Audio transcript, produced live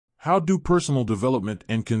How do personal development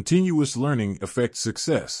and continuous learning affect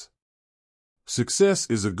success? Success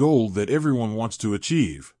is a goal that everyone wants to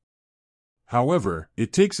achieve. However,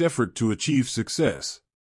 it takes effort to achieve success.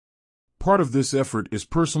 Part of this effort is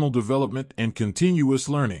personal development and continuous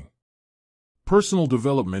learning. Personal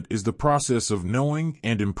development is the process of knowing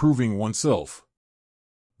and improving oneself.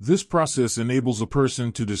 This process enables a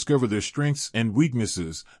person to discover their strengths and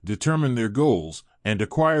weaknesses, determine their goals, and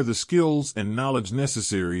acquire the skills and knowledge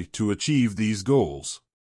necessary to achieve these goals.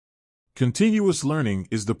 Continuous learning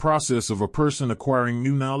is the process of a person acquiring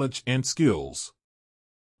new knowledge and skills.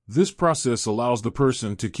 This process allows the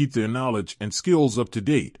person to keep their knowledge and skills up to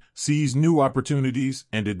date, seize new opportunities,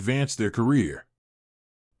 and advance their career.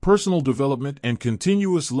 Personal development and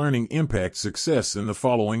continuous learning impact success in the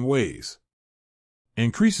following ways.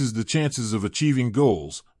 Increases the chances of achieving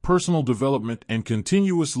goals. Personal development and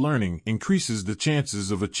continuous learning increases the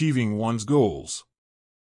chances of achieving one's goals.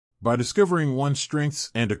 By discovering one's strengths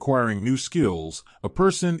and acquiring new skills, a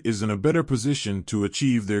person is in a better position to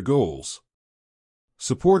achieve their goals.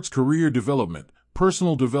 Supports career development.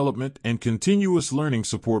 Personal development and continuous learning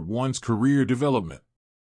support one's career development.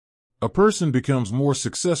 A person becomes more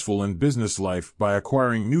successful in business life by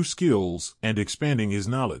acquiring new skills and expanding his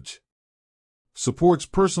knowledge. Supports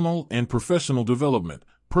personal and professional development.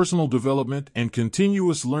 Personal development and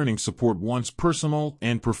continuous learning support one's personal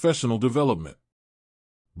and professional development.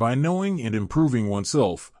 By knowing and improving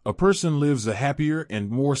oneself, a person lives a happier and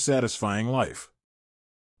more satisfying life.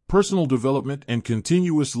 Personal development and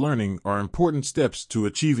continuous learning are important steps to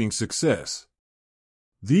achieving success.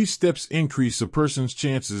 These steps increase a person's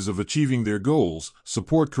chances of achieving their goals,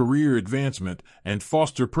 support career advancement, and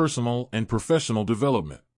foster personal and professional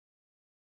development.